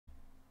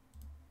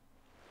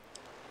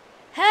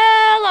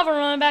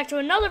everyone, back to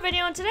another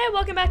video, and today,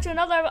 welcome back to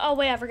another, oh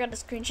wait, I forgot to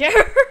screen share.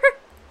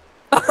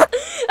 I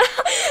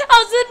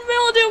was in the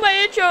middle of doing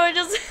my intro and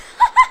just...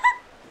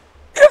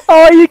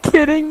 Oh, are you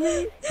kidding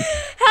me?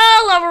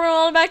 Hello everyone,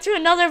 welcome back to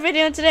another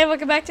video, and today,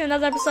 welcome back to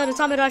another episode of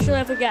Tomodachi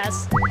Life with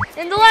Gas.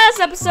 In the last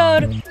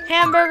episode,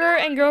 Hamburger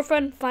and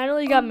girlfriend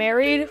finally got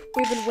married.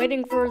 We've been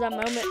waiting for that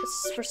moment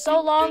for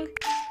so long.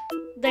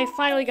 They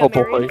finally got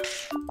married.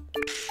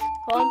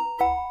 Hold on.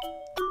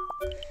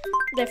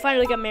 They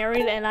finally got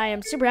married, and I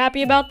am super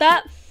happy about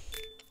that.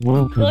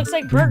 Welcome. It looks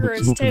like Burger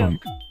is too.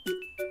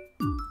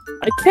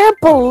 I can't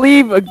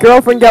believe a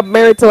girlfriend got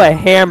married to a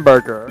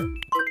hamburger.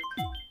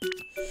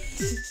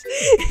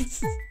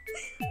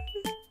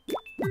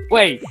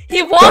 Wait.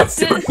 He wants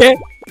it. Okay.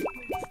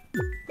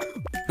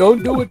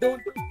 Don't do it.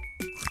 Don't do it.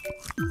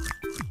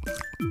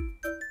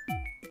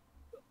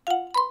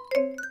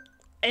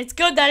 It's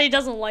good that he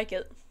doesn't like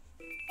it.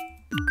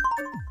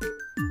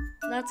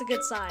 That's a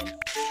good sign.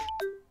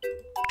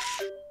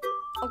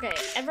 Okay,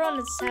 everyone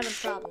is having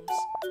problems.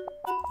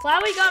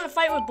 Flowey got in a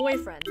fight with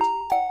boyfriend.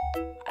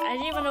 I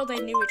didn't even know they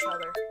knew each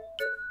other.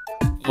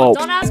 Oh.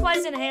 Don't ask why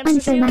he's in a hamster I'm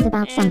so suit, mad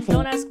about and something.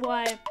 don't ask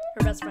why his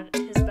best friend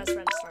is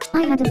starting.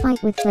 I had a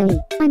fight with Chloe.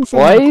 I'm so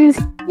Why mad. is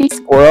he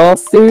squirrel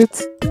suit?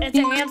 It's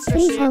a hamster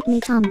Please suit. help me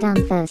calm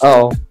down first.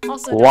 Oh.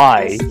 Also, don't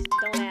Why? ask.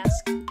 Don't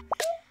ask.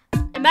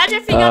 Imagine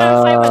if he got in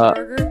a fight with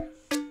Burger.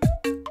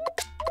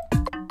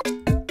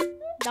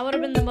 That would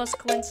have been the most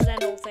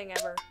coincidental thing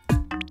ever.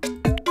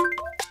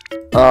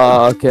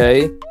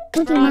 Okay.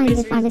 Would For you mind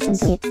obvious if I listen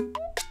to it?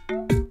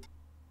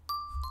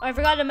 Oh, I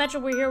forgot to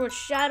mention we're here with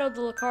Shadow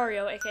the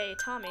Lucario, aka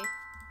Tommy.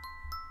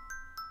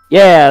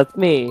 Yeah, it's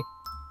me.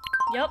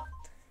 Yep.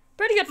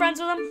 Pretty good friends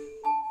with him.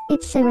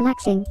 It's so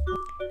relaxing.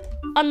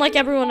 Unlike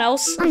everyone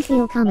else. I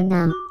feel calmer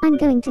now. I'm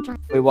going to try.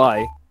 Wait,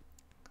 why?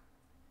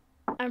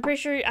 I'm pretty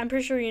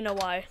sure you know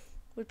why.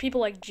 With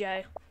people like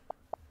Jay.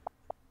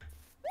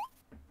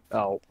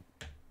 Oh.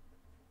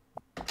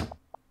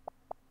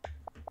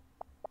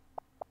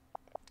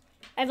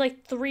 I have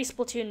like 3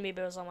 Splatoon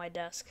amiibos on my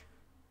desk.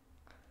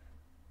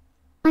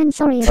 I'm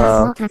sorry if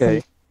that's not Okay.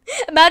 happened.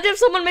 Imagine if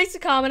someone makes a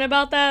comment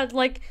about that,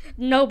 like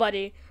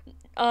nobody.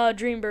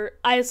 Dreambird.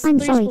 I have 3 I'm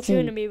sorry,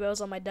 Splatoon too.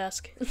 amiibos on my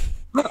desk.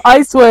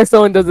 I swear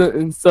someone does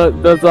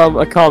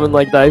a comment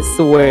like that. I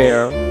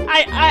swear.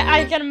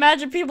 I can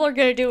imagine people are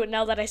gonna do it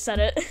now that I said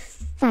it.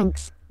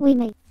 Thanks. We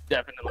may.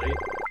 Definitely.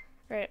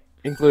 Right.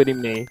 Including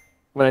me.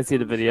 When I see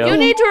the video. You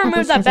need to That remove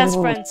is that as a best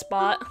reward. friend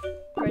spot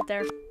right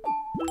there.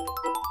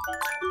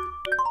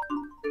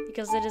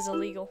 Because it is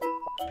illegal.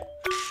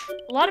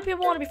 A lot of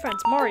people want to be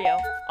friends. Mario.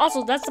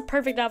 Also, that's the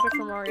perfect outfit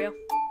for Mario.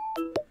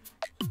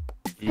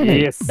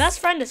 Yes. Best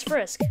friend is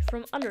Frisk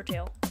from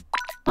Undertale.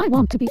 I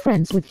want to be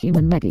friends with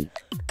human Maggie.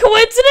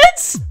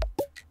 Coincidence?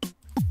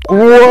 To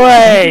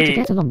Wait.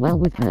 get along well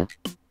with her.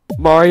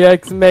 Mario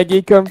X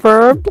Maggie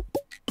confirmed?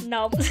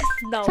 No.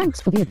 No. Thanks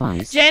for the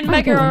advice. Jay and I'll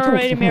Meg go are and talk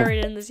already to her.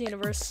 married in this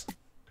universe.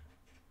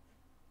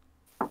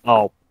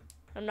 Oh.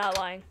 I'm not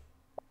lying.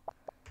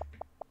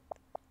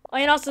 Oh,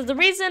 and also, the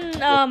reason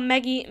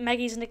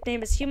Maggie's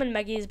nickname is Human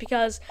Maggie is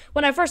because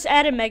when I first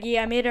added Maggie,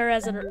 I made her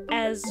as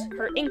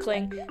her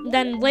Inkling.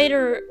 Then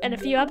later, in a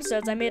few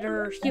episodes, I made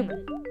her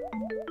human.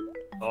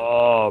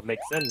 Oh,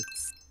 makes sense.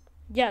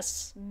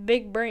 Yes,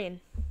 big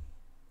brain.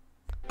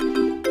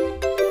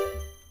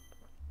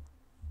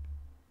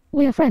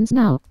 We are friends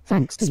now,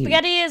 thanks to you.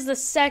 Spaghetti is the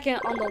second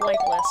on the like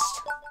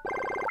list.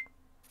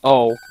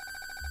 Oh.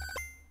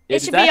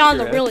 It should be on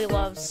the really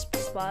loves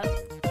spot.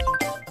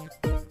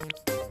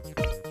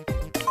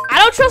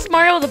 I don't trust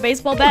Mario with a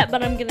baseball bat,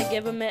 but I'm gonna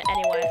give him it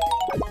anyway.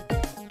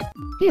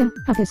 Here,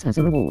 have this as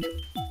a reward.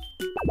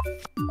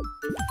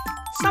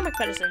 Stomach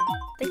medicine.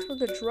 Thanks for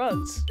the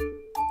drugs.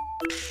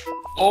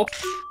 Oh.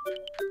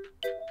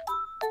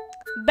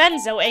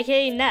 Benzo,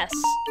 aka Ness.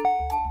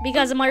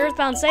 Because in my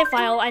Earthbound save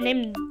file, I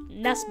named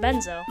Ness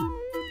Benzo.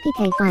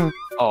 PK fire.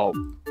 Oh.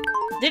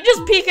 Did you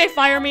just PK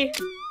fire me?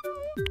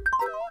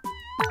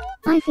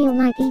 I feel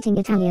like eating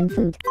Italian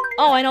food.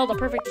 Oh, I know the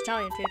perfect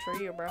Italian food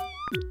for you, bro.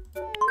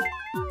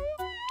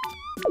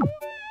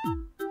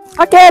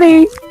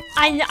 Spaghetti!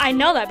 I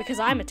know that because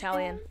I'm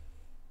Italian.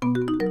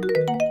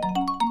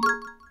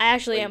 I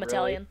actually am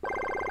Italian.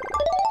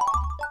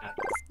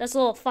 That's a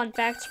little fun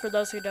fact for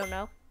those who don't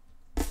know.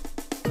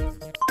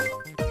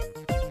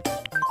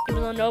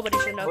 Even though nobody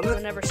should know because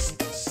I never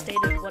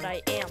stated what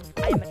I am.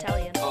 I am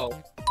Italian. Oh.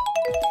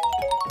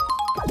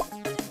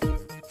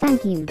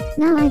 Thank you.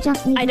 Now I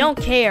just need. I don't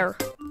care.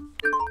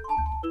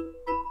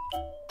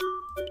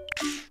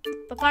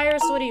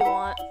 Papyrus, what do you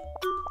want?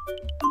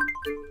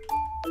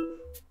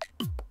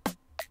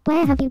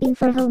 Where have you been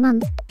for a whole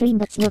month?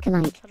 Dreambots look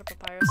alike. Shut up,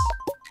 Papyrus.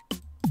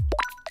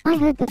 I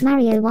heard that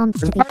Mario wants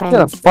to be I'm in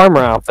a friends.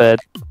 farmer outfit.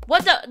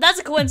 What the? That's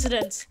a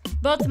coincidence.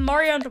 Both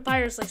Mario and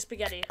Papyrus like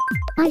spaghetti.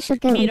 I should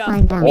go Meet and up.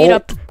 find out. Meet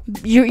up.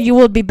 You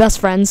will be best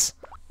friends.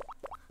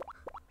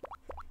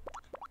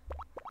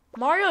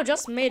 Mario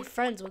just made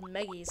friends with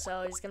Meggy,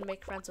 so he's gonna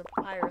make friends with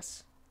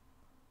Papyrus.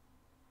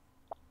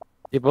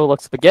 People look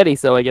spaghetti,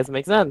 so I guess it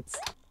makes sense.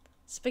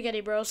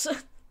 Spaghetti bros.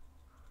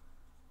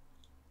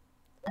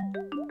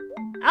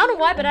 I don't know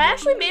why, but I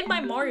actually made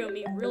my Mario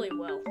meat really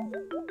well.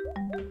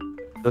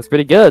 Looks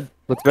pretty good.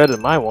 Looks better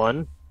than my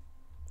one.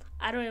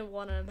 I don't even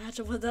want to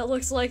imagine what that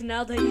looks like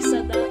now that you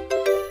said that.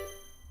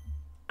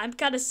 I'm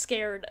kind of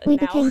scared We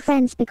now. became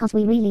friends because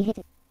we really hit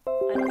it.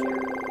 I don't care.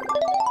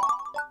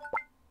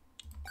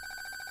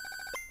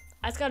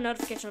 I just got a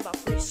notification about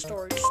free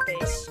storage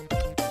space.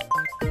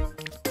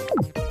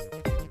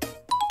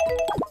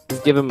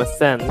 Just give him a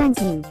cent. Thank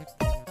you.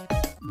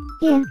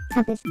 Here,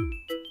 have this.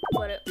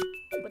 What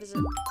is it?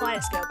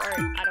 Kaleidoscope. Alright,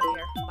 I don't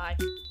care. Bye.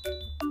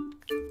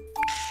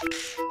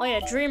 Oh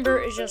yeah,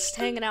 Dreambert is just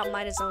hanging out,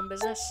 mind his own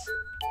business.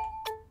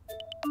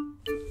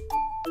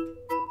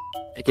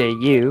 Okay,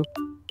 you.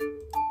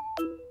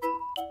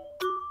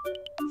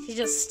 He's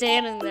just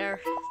standing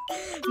there,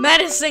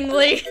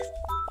 menacingly.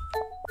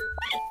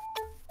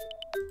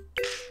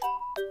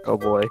 Oh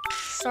boy.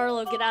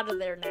 Starlo, get out of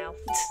there now.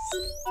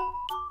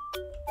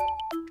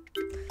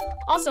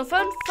 Also,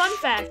 fun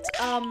fact.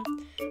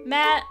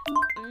 Matt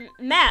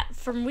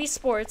from Wii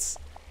Sports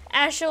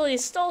actually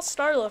stole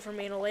Starlo from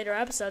me in a later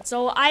episode,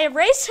 so I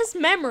erased his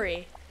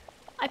memory.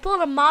 I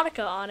pulled a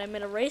Monica on him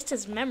and erased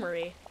his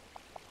memory,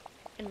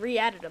 and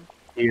re-added him.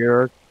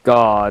 Dear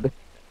God.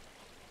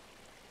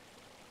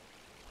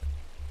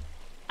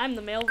 I'm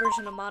the male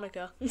version of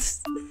Monica.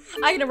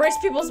 I can erase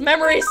people's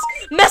memories.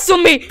 Mess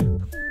with me.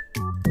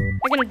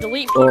 I'm gonna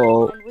delete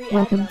people and re-add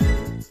Welcome.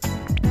 them.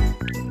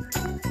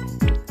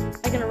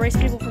 I can erase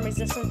people from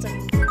existence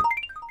and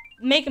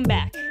make them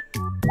back.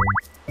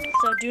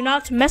 So do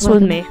not mess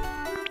with me.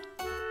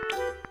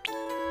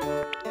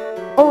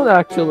 Oh,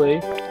 actually.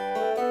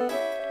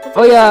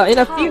 Oh yeah, in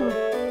a few.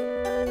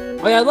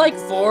 Oh yeah, like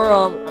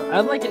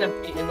I'd like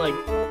in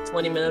like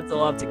 20 minutes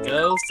I'll have to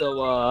go.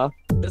 So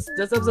this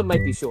episode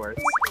might be short.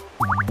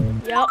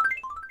 Yep.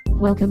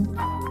 Welcome.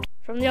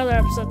 From the other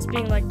episodes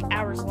being like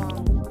hours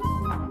long.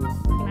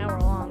 An hour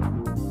long.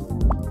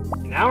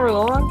 An hour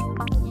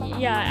long?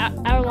 Yeah,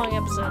 hour long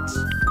episodes.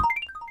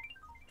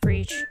 For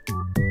each.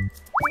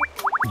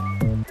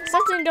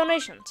 Accepting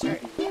donations.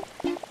 Alright.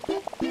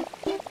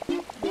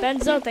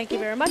 Benzo, thank you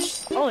very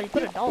much. Oh, you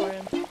put $1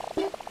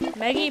 in.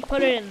 Maggie,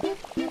 put it in.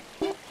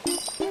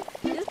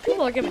 These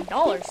people are giving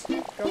dollars.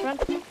 Girlfriend,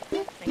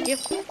 thank you.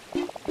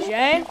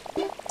 Jay,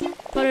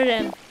 put it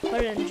in.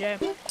 Put it in, Jay.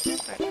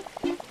 Alright.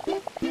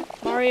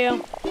 Mario,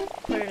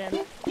 put it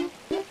in.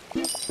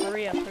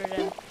 Maria, put it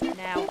in.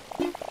 Now.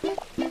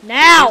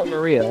 Now!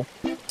 Maria.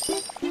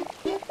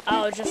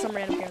 Oh, it's just some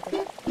random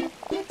character.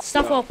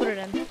 Stuffwell, put it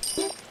in.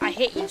 I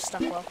hate you,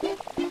 Stuffwell.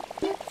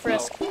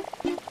 Frisk.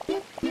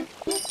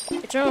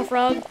 Eternal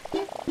Frog.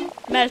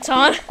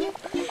 Metaton.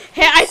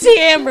 Hey, I see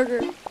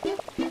Hamburger.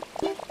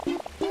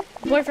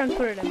 Boyfriend,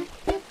 put it in.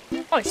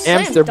 Oh, he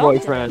Hamster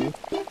boyfriend.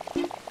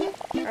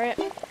 Alright,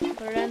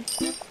 put it in.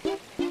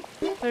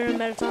 Put it in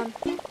Metaton.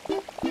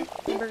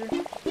 Hamburger.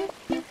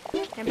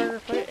 Hamburger,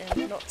 put it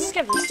in. No,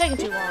 skip, it's taking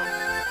too long.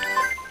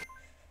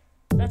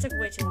 That took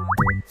way too long.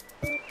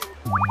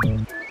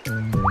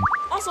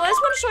 Also, I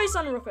just want to show you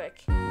something real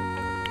quick.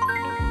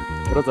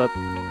 What is that?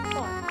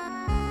 Hold on.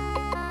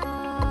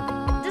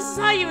 This is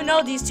how you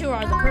know these two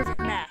are the perfect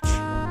match.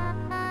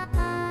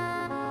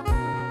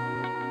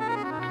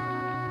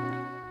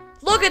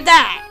 Look at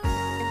that!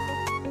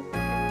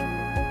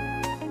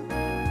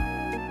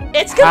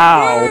 It's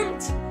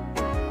confirmed!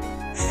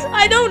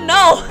 I don't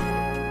know!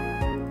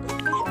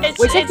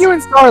 Wait, check you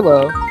and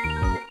Starlo.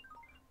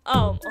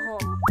 Oh,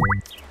 hold on.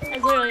 I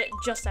literally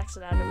just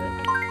exited out of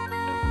it.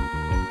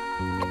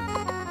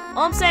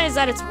 All I'm saying is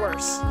that it's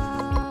worse.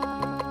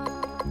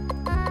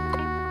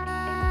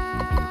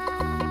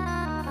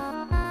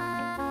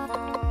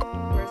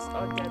 Where's,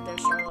 oh, dead,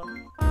 there's Charlotte.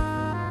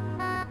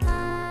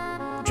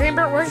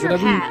 Dreambert, where's your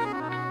hat?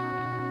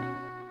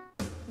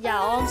 Yeah,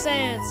 all I'm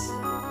saying is,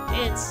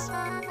 it's...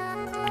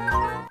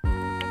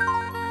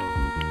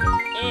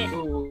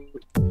 Ooh.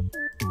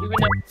 Even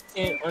though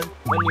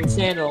on your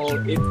channel,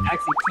 it's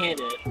actually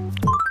canon.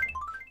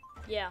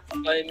 Yeah.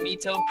 But in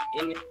Mito,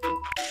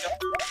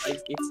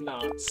 it's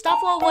not.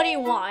 Stuffwell, what do you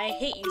want? I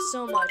hate you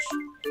so much.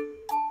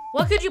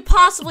 What could you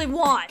possibly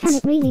want? Can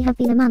it really have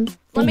been a month?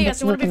 Let me Dream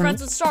guess, you want to be that's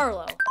friends with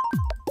Starlo?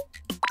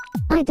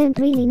 I don't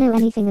really know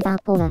anything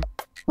about Paula.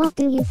 What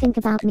do you think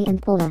about me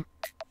and Paula?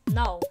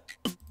 No.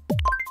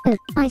 Oh,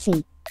 I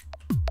see.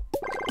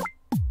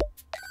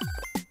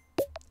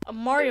 A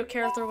Mario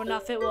character would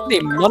not fit well Hey,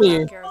 with a money.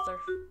 Mario character.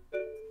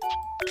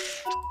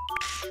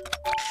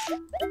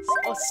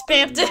 Oh,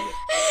 Spampton.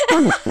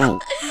 Honestly.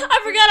 I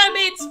forgot I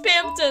made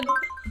Spampton.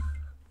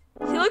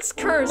 He looks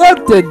cursed.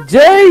 Spampton,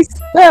 Jay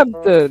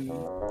Spampton.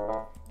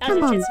 Has a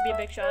chance to be a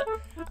big shot.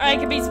 Alright, I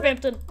can beat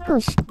Spampton.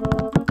 Push.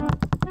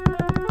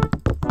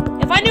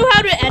 If I knew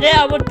how to edit,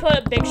 I would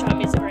put big shot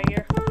music right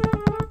here.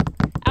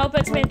 I would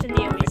put Spampton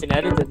Neo I music. can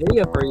edit the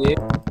video for you.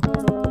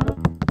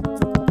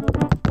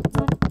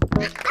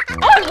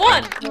 Oh, I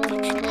won!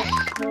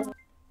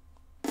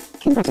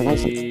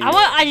 Congratulations.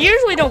 I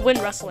usually don't win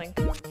wrestling.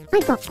 I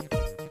got.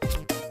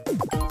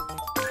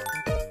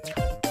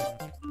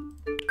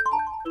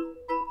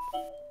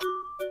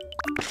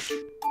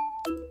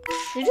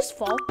 Did you just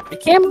fall? I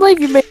can't believe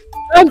you made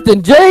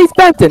Benton, Jay's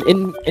Benton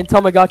in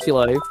Tomodachi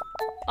Life.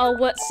 Oh,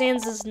 what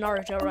Sans is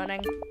Naruto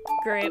running?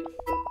 Great.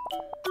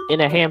 In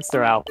a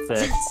hamster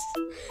outfit.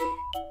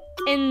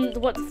 In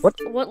what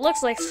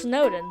looks like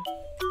Snowden.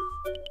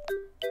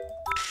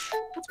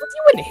 What's with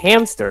you and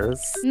hamsters?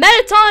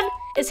 Mettaton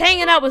is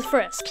hanging out with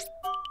Frisk.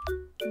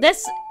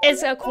 This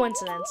is a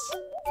coincidence.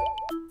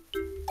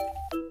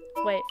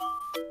 Wait,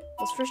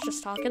 was Frisk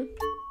just talking?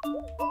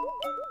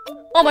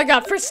 Oh my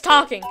god, Frisk's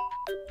talking!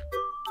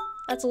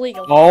 That's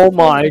illegal. Oh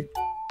my.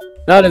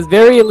 That is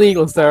very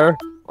illegal, sir.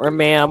 Or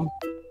ma'am.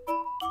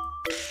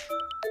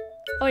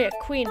 Oh yeah,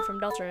 Queen from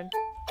Deltarune.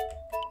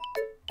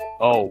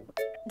 Oh.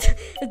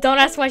 Don't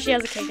ask why she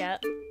has a Kit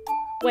Kat.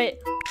 Wait,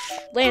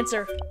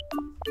 Lancer.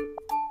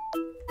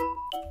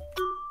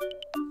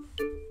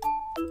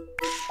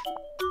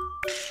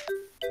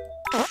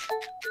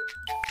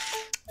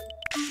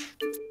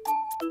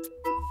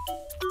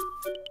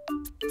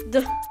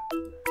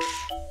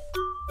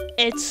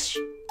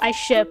 I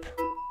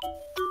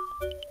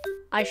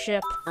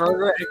ship.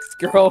 Burger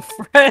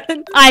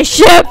ex-girlfriend. I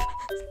ship.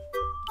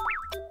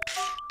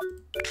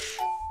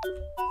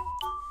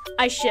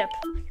 I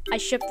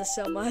ship this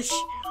so much.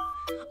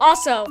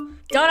 Also,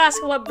 don't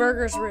ask what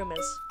Burger's room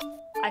is.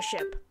 I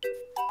ship.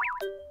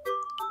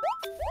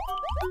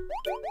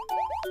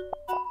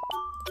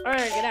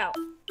 Alright, get out.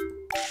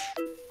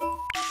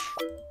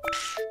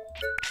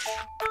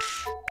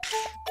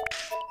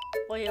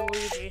 Wait,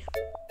 Luigi.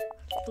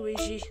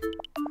 Ouija's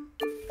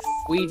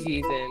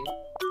in.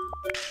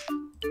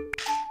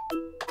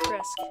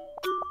 Frisk.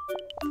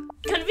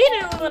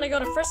 Conveniently, when I go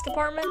to Frisk's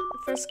apartment,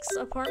 Frisk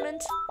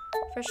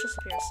just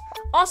appears.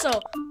 Also,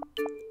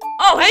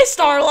 oh hey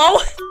Starlo!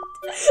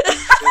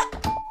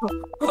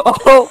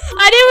 Oh.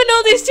 I didn't even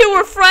know these two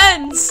were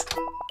friends.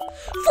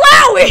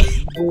 Flowey!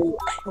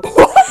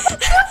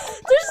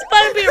 There's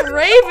about to be a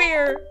rave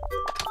here.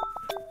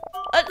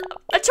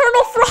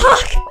 Eternal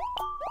Frog.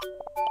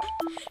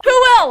 Who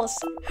else?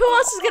 Who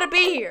else is gonna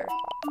be here?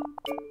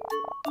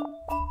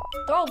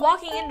 They're all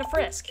walking into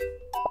Frisk.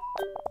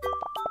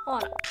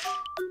 Hold on.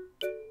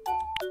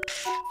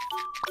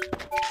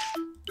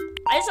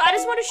 I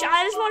just want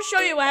to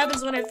show you what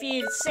happens when I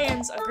feed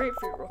Sans a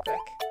grapefruit real quick.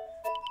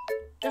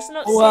 Just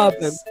note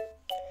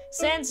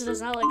Sans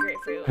does not like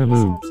grapefruit. That's what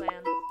I'm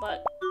saying.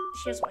 But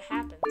here's what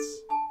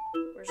happens.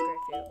 Where's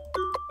grapefruit?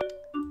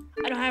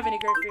 I don't have any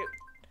grapefruit.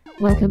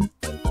 Welcome.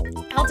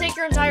 I'll take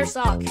your entire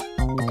stock.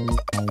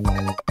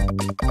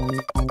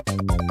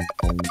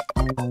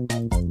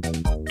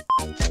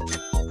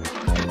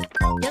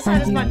 Yes,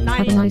 that is my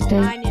 99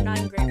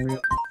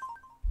 grapefruit.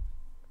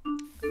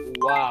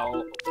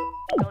 Wow.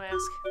 Don't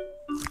ask.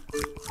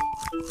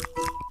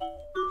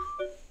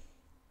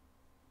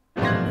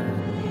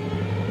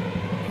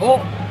 Oh.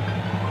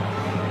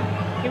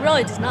 He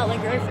really does not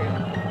like grapefruit.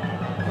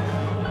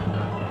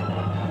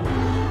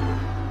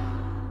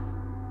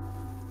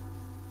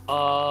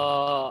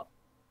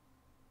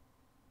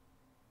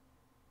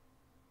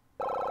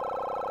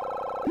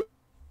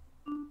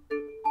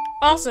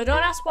 Also,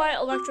 don't ask why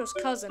Electro's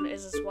cousin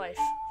is his wife.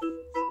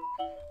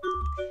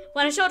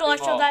 When I showed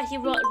Electro that, he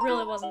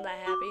really wasn't that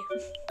happy.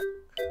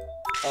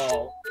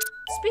 Oh.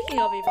 Speaking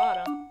of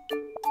Ivana.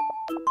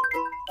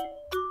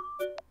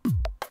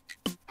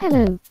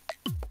 Hello.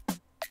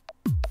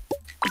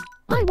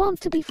 I want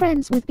to be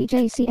friends with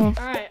BJCF.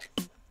 Alright.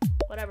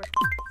 Whatever.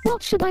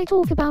 What should I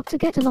talk about to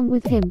get along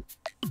with him?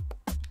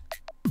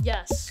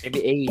 Yes.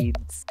 Maybe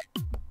AIDS.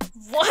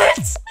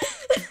 What?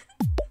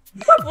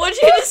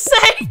 What'd you just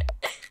say?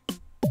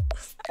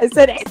 I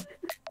said AIDS.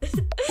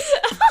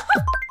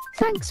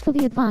 Thanks for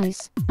the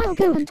advice. I'll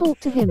go and talk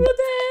to him. What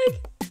the heck?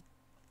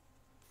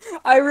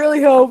 I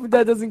really hope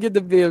that doesn't get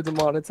the video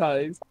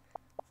demonetized.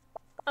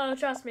 Oh,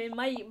 trust me,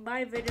 my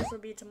videos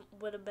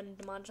would have been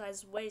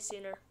demonetized way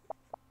sooner.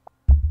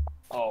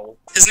 Oh.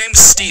 His name's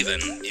Steven.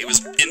 He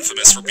was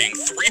infamous for being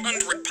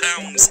 300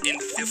 pounds in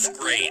 5th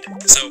grade.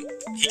 So,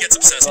 he gets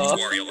obsessed with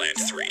Wario Land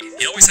 3.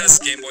 He always has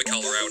Game Boy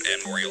Color out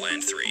and Wario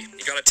Land 3.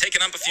 He got it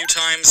taken up a few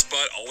times,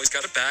 but always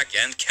got it back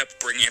and kept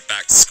bringing it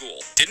back to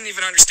school. Didn't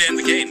even understand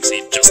the games.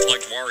 He just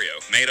liked Wario.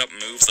 Made up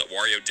moves that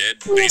Wario did.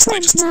 Basically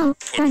just put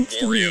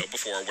Wario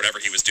before whatever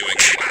he was doing.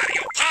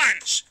 Wario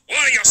punch!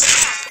 Wario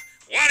stop!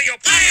 Wario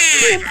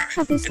punch!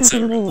 Have this as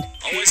a reward.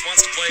 Always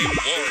wants to play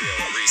Wario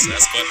at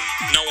recess, but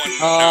no one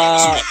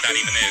knows what that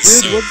even is, dude,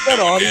 so what's that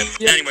no one on? did.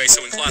 Yeah. Anyway,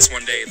 so in class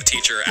one day, the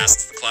teacher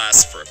asks the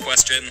class for a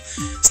question.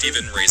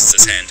 Steven raises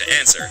his hand to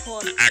answer.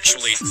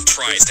 Actually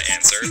tries to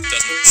answer.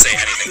 Doesn't say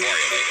anything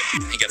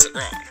Wario-related. He ggets it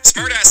wrong.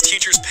 Smart-ass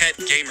teacher's pet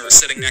gamer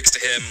sitting next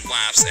to him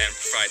laughs and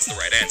provides the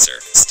right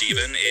answer.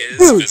 Steven is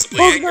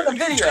visibly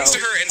angry. Turns to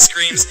her and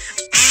screams,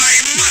 "My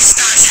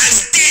mustache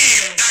has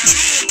steam! That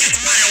you get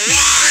my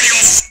Wario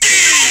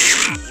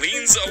steam!"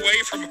 Leans away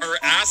from her,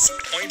 ass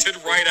pointed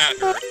right at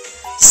her.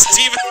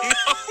 Steven,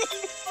 no!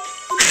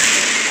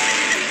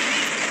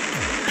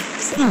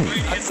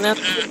 Raised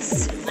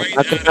ass right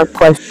at her.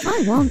 Question.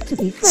 I want to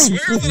be friends Swear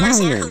with that I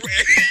saw Mario. her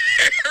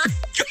hair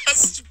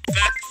gust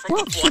back from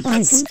What should I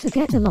glass. do to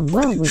get along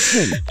well with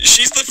him?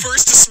 She's the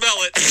first to smell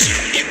it.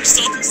 She gave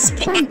herself a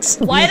Thanks spot.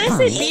 for Why the does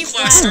it advice. be The whole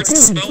class starts to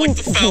I'll smell go like and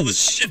the talk to him.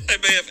 foulest shit I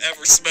may have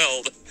ever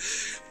smelled.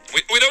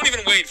 We don't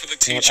even wait for the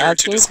teacher to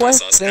asking dismiss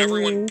us. questions.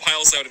 Everyone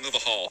piles out into the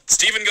hall.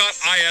 Steven got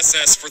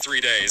ISS for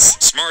 3 days.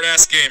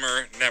 Smart-ass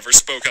gamer never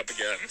spoke up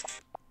again.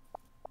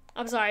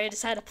 I'm sorry, I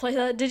just had to play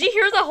that. Did you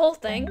hear the whole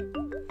thing?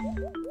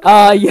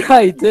 Yeah,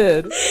 I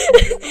did.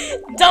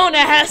 Don't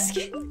ask.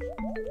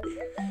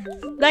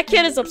 That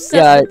kid is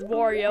obsessed with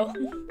Wario.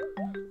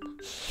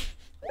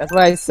 That's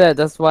why I said.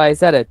 That's why I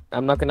said it.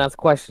 I'm not gonna ask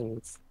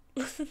questions.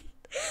 My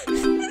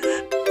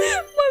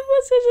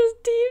message is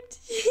deep.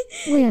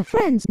 We're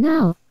friends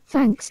now,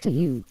 thanks to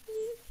you.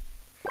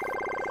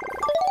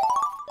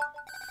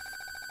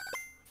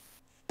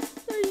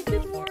 Are you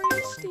good,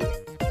 Wario, Steve?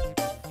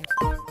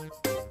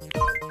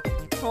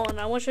 Hold on,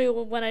 I want to show you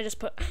when I just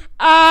put.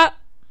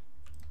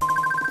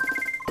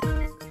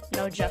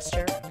 No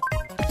gesture.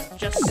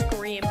 Just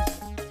scream.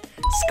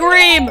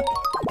 Scream!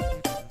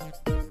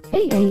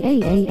 Hey, hey, hey,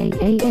 hey, hey,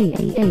 hey, hey,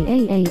 hey, hey,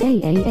 hey, hey,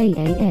 hey, hey,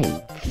 hey, hey.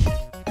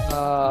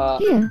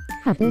 Here,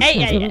 have this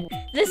Hey, as hey, a hey.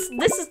 This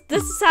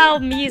is how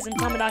Mies and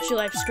Tomodachi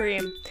Life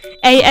scream.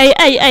 Hey, hey,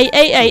 hey, hey,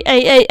 hey, hey,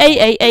 hey, hey,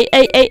 hey, hey,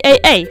 hey, hey, hey,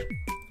 hey.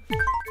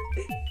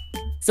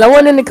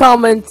 Someone in the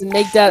comments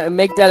make that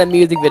a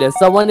music video.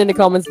 Someone in the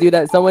comments do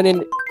that.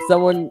 Someone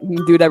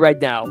do that right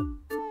now.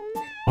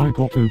 I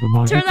got over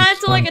my Turn that efforts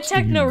into like a thanks to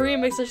techno you.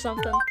 remix or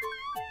something.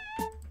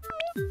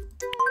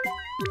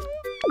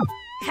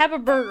 Have a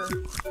burger.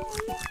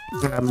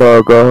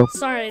 Hamburger.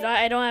 Sorry,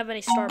 I don't have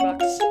any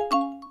Starbucks.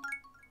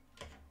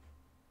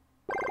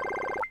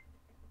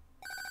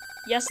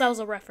 Yes, that was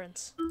a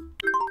reference to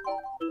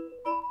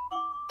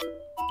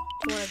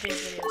one of these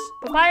videos.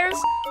 Papyrus,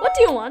 what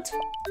do you want?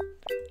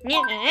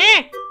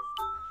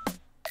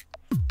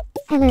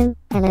 Hello,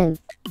 hello.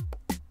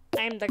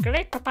 I'm the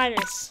great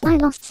Papyrus. I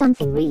lost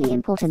something really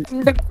important.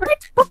 The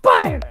great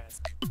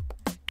papyrus.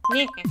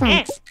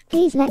 Thanks.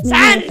 Please let me know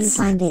if you Sans!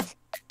 find it.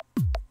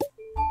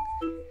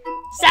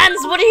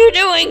 Sans, what are you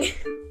doing?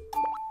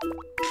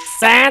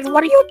 Sans,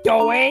 what are you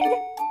doing?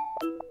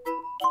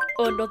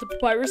 Oh, not the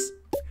Papyrus.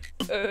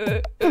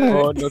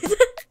 Oh, no.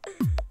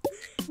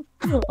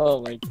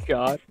 Oh my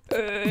god.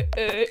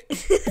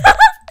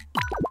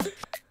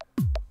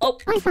 Oh,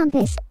 I found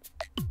this.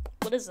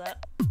 what is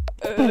that?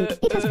 Hey,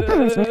 it has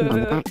Papyrus written on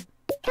the back.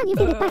 Can you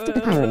give it back to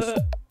Papyrus?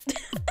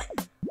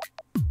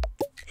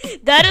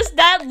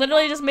 That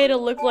literally just made it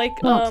look like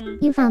What?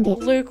 You found it.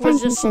 Luke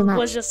Thank you so much.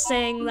 was just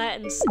saying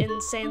that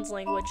in Sans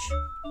language.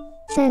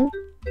 So,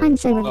 I'm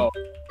so relieved.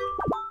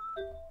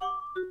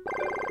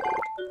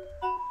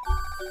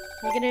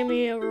 You gonna give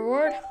me a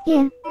reward?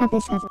 Here, have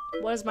this as a...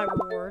 What is my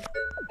reward?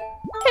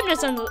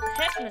 Hypnotism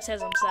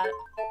set.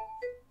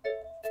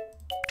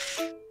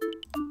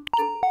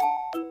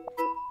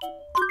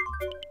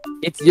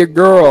 It's your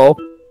girl.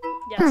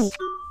 Yes.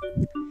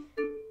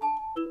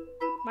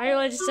 My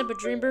relationship with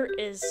Dreamber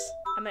is,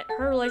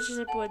 her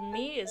relationship with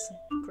me is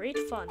great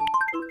fun.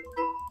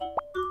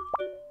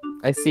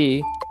 I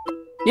see.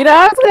 You know,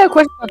 I actually have a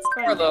question about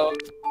Star though.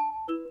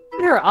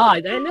 Her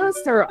eyes. I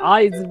noticed her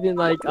eyes have been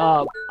like,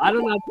 I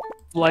don't know how to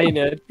explain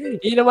it.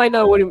 You know, might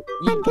know what you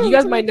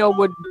guys might know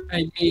what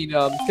I mean.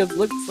 Because it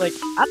looks like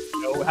I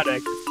don't know how to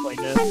explain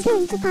I'm it.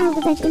 going to pile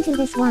the veg into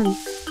this one.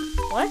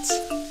 What?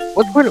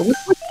 What's one of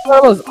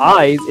those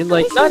eyes? In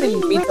like not in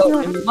Basically, Mito,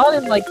 what you're- not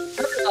in like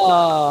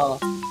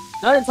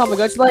not in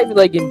Tamagotchi life, but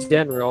like in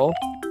general.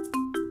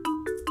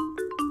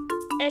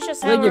 It's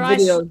just Like how your our eyes.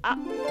 video.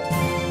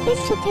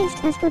 This should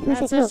taste as good as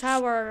That's it just looks.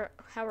 how our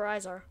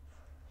eyes are.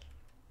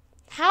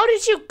 How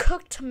did you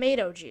cook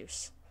tomato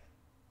juice?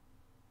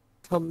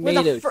 With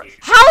Tomato.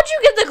 How'd you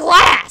get the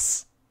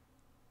glass?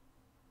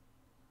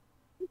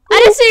 I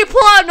didn't see you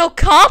pull out no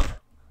cup.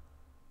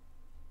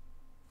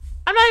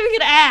 I'm not even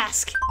gonna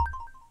ask.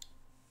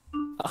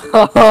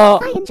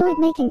 I enjoyed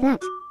making that.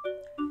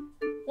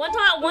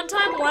 One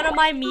time, one of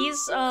my Miis,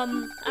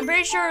 I'm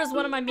pretty sure it was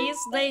one of my Miis.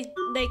 They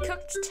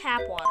cooked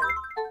tap water.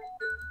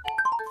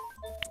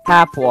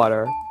 Tap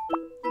water.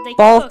 They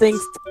Ball cooked,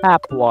 thinks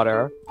tap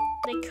water.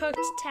 They cooked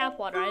tap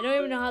water. I don't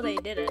even know how they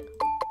did it.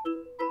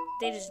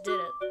 They just did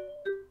it.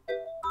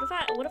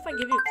 What if I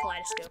give you a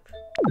kaleidoscope?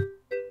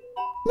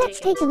 Let's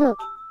Take it. take a look.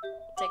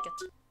 Take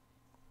it.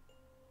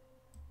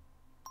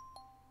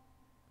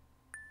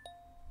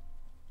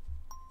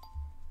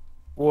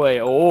 Wait,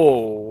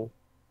 oh.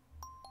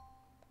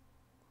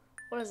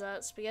 What is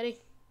that? Spaghetti?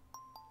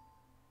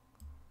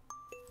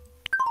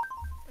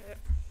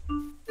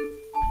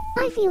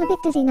 I feel a bit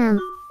dizzy now.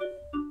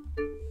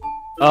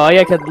 Oh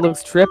yeah, 'cause it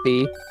looks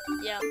trippy.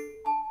 Yeah.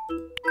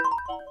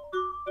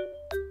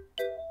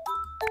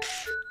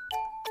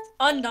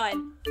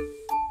 Undyne.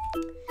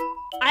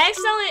 I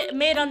accidentally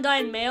made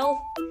Undyne male,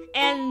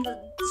 and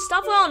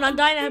Stuffwell and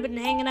Undyne have been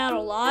hanging out a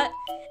lot.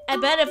 I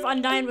bet if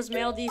Undyne was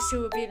male, these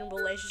two would be in a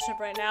relationship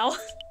right now.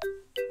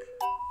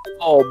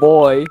 Oh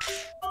boy.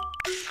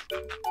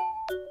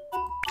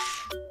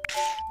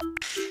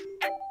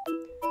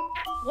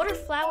 What is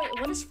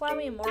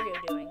Flowey and Mario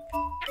doing?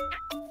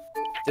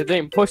 They're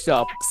doing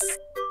push-ups.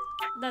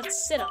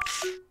 That's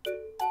sit-ups.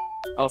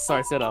 Oh,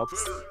 sorry,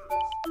 sit-ups.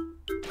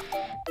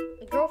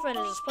 My girlfriend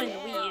is just playing the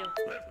Wii U.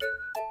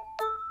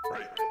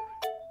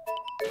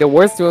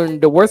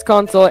 The worst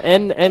console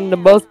and the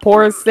most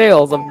poorest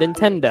sales of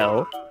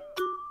Nintendo.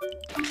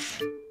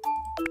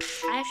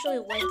 I actually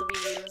like the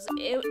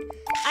Wii U.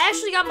 I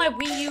actually got my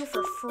Wii U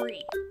for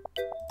free.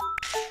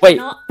 Wait,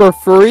 for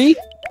free?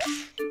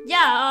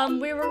 Yeah,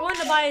 we were going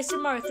to buy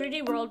Super Mario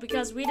 3D World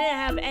because we didn't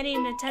have any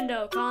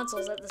Nintendo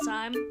consoles at the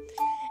time.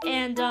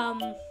 And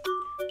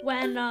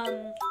when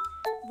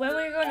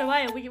we were going to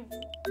buy it,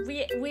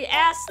 we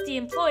asked the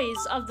employees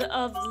of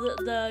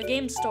the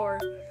game store,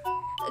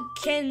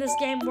 can this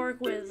game work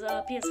with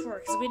PS4?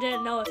 Because we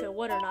didn't know if it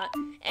would or not.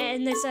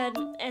 And they said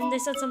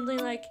something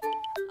like,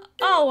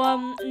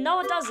 oh, no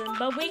it doesn't,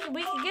 but we can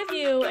give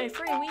you a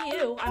free Wii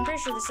U. I'm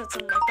pretty sure they said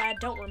something like that. I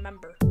don't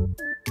remember.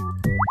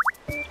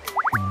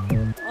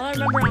 All I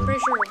remember, I'm pretty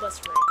sure it was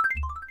free.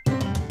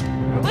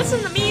 What's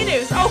in the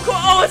menus? Oh, cool.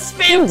 Oh, it's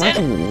spammed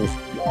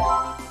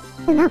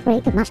in. An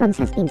outbreak of mushrooms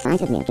has been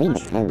sighted near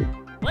Dreamless Home.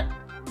 What?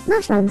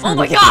 Mushrooms Oh are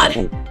my not God!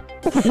 deadly,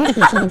 but have never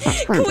been seen in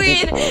such quantities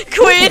Queen!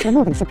 before. Queen! We're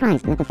more than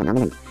surprised at the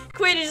phenomenon.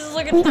 Queen is just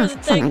looking We through the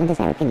asked some thing. islanders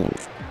their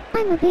opinions.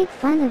 I'm a big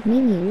fan of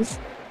menus.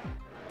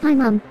 Hi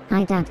Mum,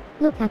 hi Dad,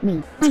 look at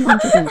me, I'm on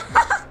TV.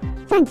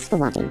 Thanks for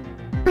watching.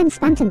 I'm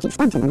Spanton G.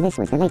 Spanton and this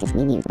was the latest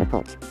Me News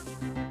report.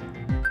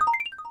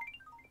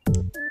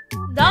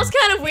 That was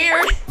kind of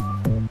weird.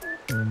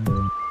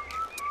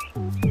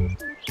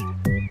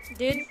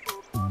 Dude.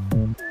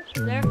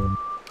 There.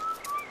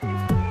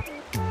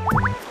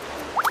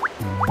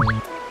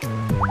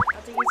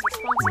 I think he's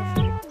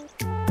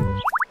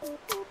responsive.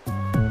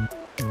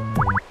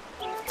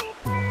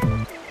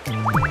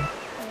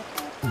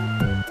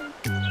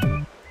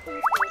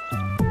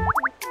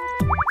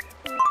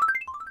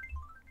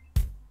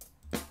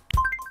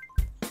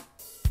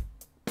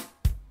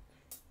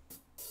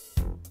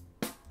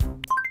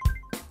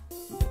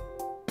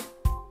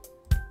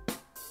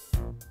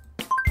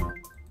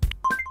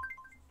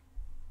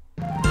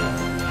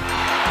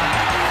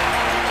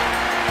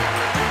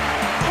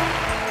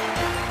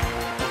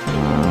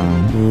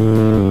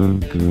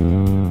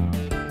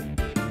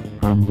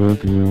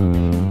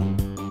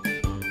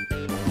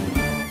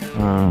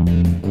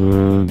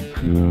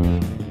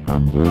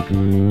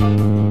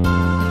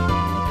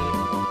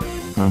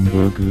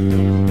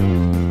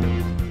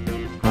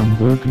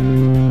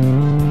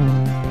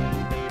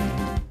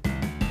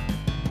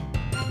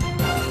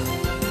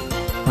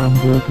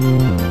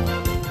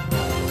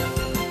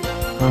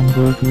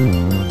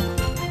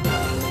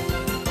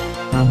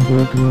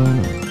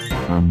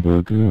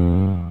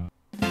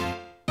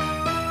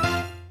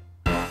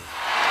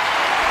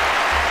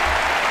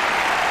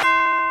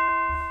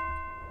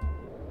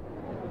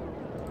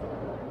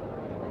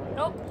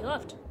 Oh, he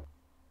left.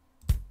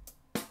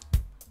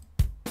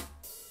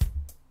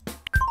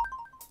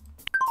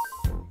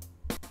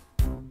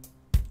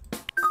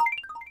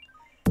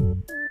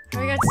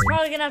 Alright guys, it's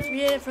probably gonna have to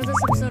be it for this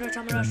episode of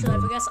Tomodachi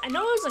Life, I guess. I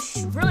know it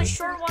was a really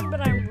short one, but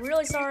I'm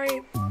really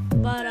sorry.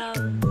 But,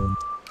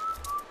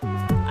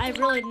 I have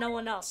really no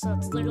one else, so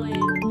it's literally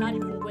not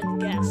even with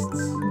guests.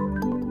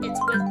 It's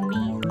with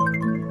me.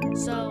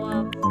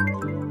 So,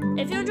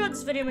 if you enjoyed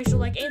this video, make sure to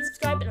like and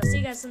subscribe, and I'll see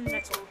you guys in the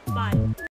next one. Bye.